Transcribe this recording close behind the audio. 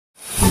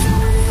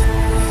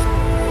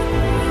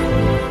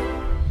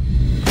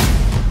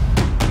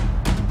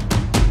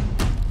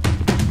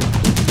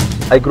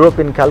I grew up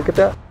in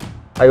Calcutta.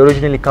 I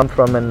originally come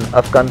from an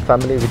Afghan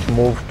family which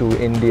moved to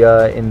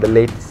India in the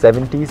late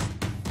 70s.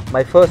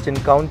 My first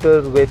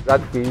encounter with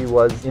rugby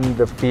was in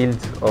the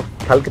fields of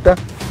Calcutta.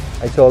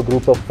 I saw a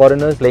group of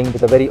foreigners playing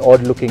with a very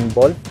odd looking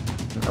ball,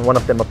 and one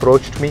of them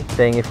approached me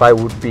saying if I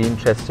would be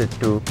interested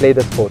to play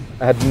the sport.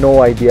 I had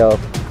no idea of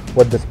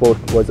what the sport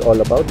was all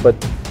about, but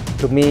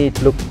to me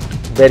it looked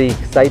very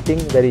exciting,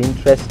 very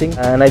interesting,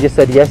 and I just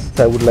said yes,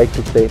 I would like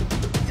to play.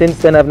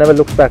 Since then I've never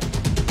looked back.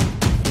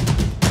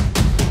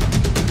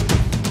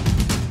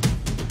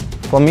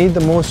 For me,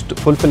 the most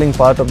fulfilling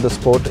part of the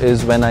sport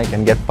is when I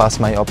can get past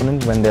my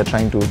opponent when they're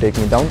trying to take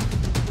me down.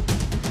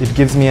 It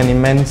gives me an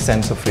immense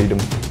sense of freedom.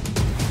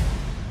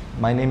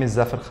 My name is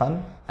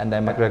Zaffar and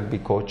I'm a rugby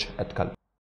coach at Kal.